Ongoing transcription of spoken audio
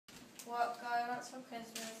What God wants for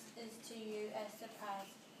Christmas is to you a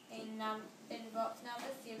surprise. In box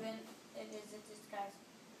number 7, it is a disguise.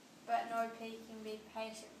 But no peeking, be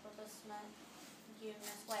patient for this month. You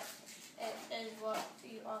must wait. It is what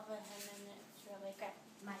you offer him, and it's really great.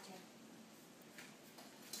 My turn.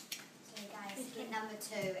 So guys, get number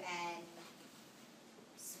 2 and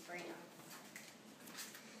Sabrina.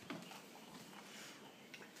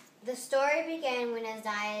 The story began when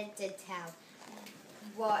Isaiah did tell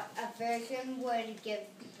what a virgin would give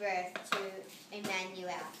birth to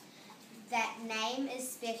Emmanuel. That name is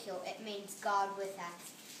special. It means God with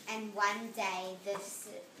us. And one day this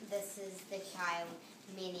is the child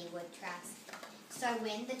many would trust. So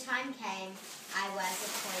when the time came, I was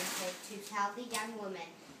appointed to tell the young woman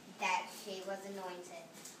that she was anointed.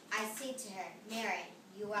 I said to her, Mary,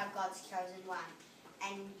 you are God's chosen one,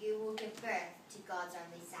 and you will give birth to God's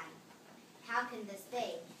only Son. How can this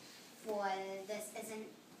be? For this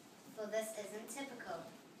isn't typical.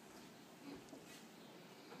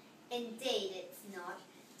 Indeed, it's not,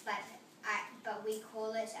 but we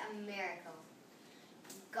call it a miracle.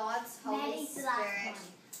 God's Holy Spirit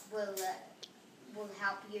will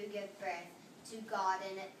help you give birth to God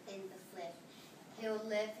in the flesh. He'll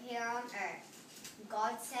live here on earth.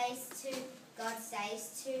 God says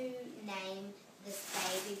to name this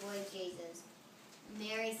baby boy Jesus.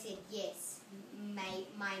 Mary said, yes,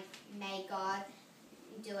 may God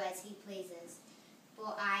do as he pleases.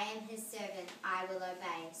 For I am his servant, I will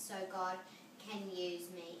obey, so God can use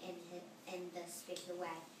me in this special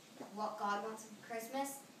way. What God wants for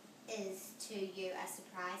Christmas is to you a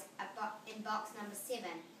surprise. In box number 7,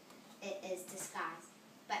 it is disguise.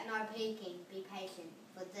 But no peeking, be patient,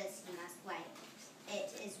 for this you must wait. It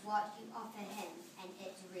is what you offer him, and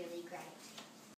it's really great.